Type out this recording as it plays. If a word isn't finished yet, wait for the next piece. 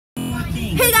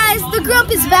Hey guys, the Grump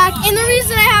is back, and the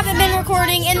reason I haven't been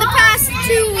recording in the past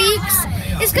 2 weeks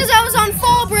is because I was on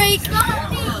fall break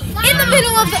in the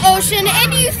middle of the ocean. And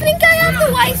do you think I have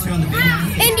the Wi-Fi?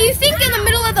 And do you think in the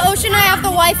middle of the ocean I have the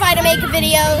Wi-Fi to make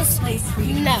videos?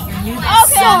 No.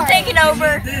 Okay, I'm taking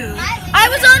over.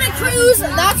 I was on a cruise,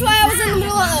 that's why I was in the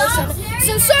middle of the ocean.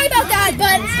 So sorry about that,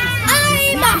 but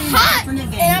I'm hot and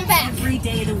I'm back.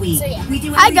 So yeah.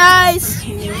 Hi guys.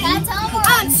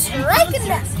 I'm striking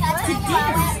back.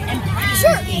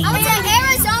 Sure. I went to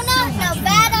Arizona,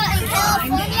 Nevada, and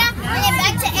California, and then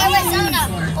back to Arizona.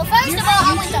 Well, first of all,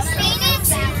 I went to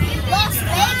Phoenix, Las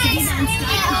Vegas, and Big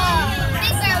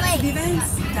Bear Lake. And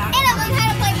I learned how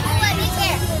to play pool at Big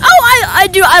Bear. Oh, I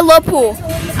do. I love pool.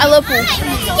 I love pool.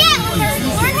 Yeah,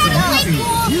 learned how to play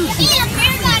pool, and a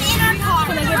bear got in our car.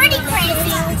 Pretty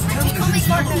crazy. He called me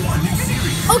partner.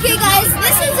 Okay guys,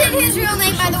 this isn't his real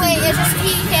name by the way, it's just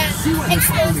he can't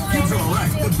expose it.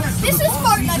 This is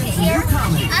Fart Nugget here.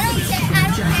 I don't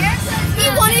care. He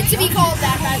wanted to be called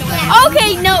that by the way.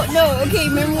 Okay, no. Okay,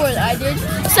 remember what I did?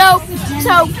 So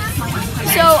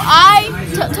I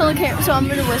tell the camera. So I'm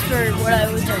gonna whisper what I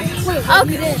was doing. Wait,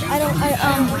 okay. you did?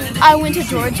 I went to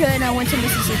Georgia and I went to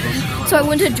Mississippi. So I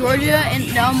went to Georgia and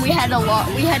we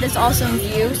had this awesome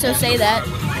view. So say that.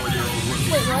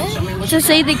 Wait, what? So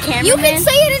say the cameraman. You can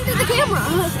say it into the camera.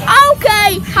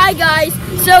 Okay. Hi guys.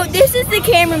 So this is the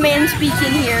cameraman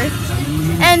speaking here.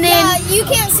 And then you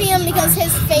can't see him because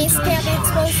his face can't be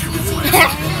exposed to you.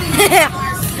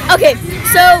 okay,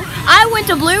 so I went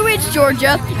to Blue Ridge,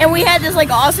 Georgia, and we had this like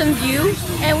awesome view,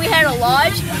 and we had a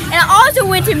lodge. And I also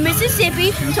went to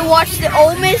Mississippi to watch the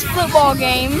Ole Miss football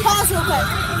game. Pause real quick.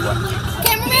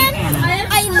 Cameraman,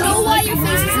 I know why your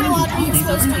face isn't allowed to be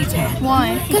exposed to YouTube.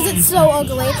 Why? Because it's so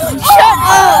ugly. Shut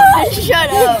up! Shut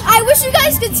up! I wish you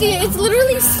guys could see it. It's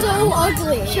literally so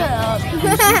ugly. Shut up!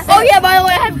 Oh yeah, by the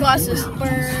way, I have glasses.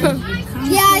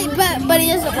 Yeah, but he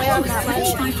doesn't wear them that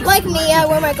much. Like me, I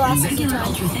wear my glasses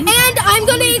all the time. And I'm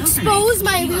gonna expose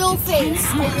my real face.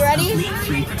 Are you ready?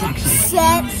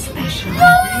 Set.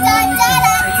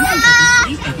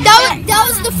 That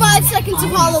was the 5 seconds of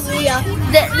Hallelujah.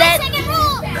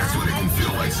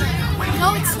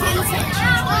 No, it's 10 seconds.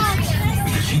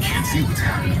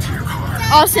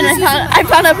 Austin, I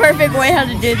found a perfect way how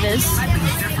to do this.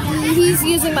 He's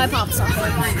using my pop socket.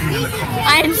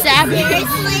 I am savage.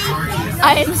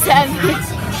 I am savage.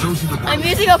 I'm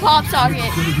using a pop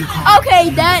socket. Okay,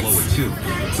 that's. No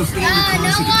one.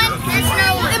 There's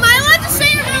no one. Am I allowed to say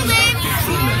your real name?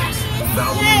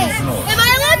 Hey, am I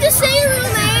allowed to say your real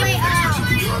name?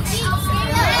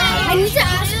 I need to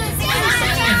ask you.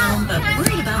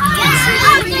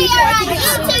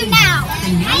 YouTube now.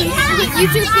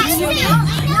 YouTube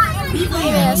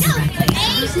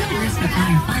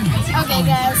Okay,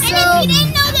 guys. And if you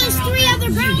didn't know, there's 3 other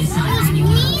girls. There's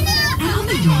Nina. At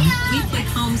Open we put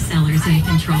home sellers in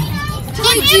control.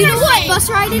 Hey, do you know what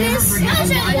busride it is? I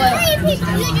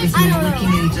don't know.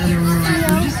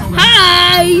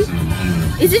 Hi!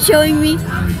 Is it showing me?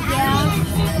 Yeah.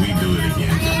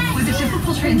 With a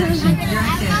typical transaction, your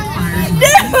asset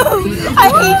No! I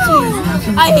hate you.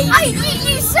 I hate you.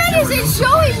 You said, is it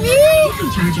showing me? in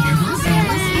charge of your home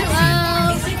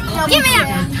sales. Give me that.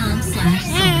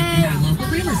 And our local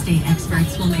real estate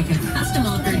experts will make a custom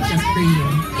offer just for you.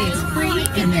 It's free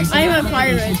and there's I am no a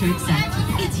pirate. obligation to accept.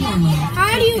 It's your move.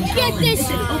 How do you get this?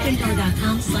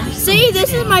 See,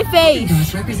 this is my face.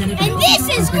 And this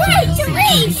is great to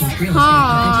read.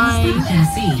 Hi.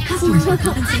 Customers are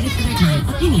compensated for their time.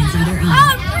 Opinions are their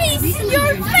own. Reese,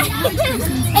 your face.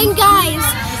 And guys,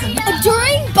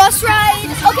 during bus ride,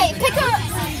 okay, pick a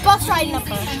bus ride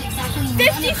number.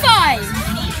 55.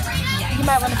 You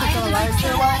might want to pick a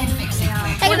larger one.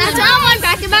 Well, that's all I'm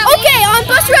back about. Okay, on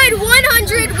bus ride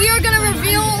 100, we are gonna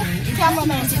reveal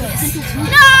cameraman's face.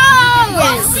 No!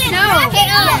 Yes. No. Okay,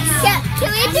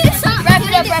 can we do something? Wrap it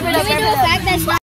up, wrap it up, Can we do wrap a it up. fact that's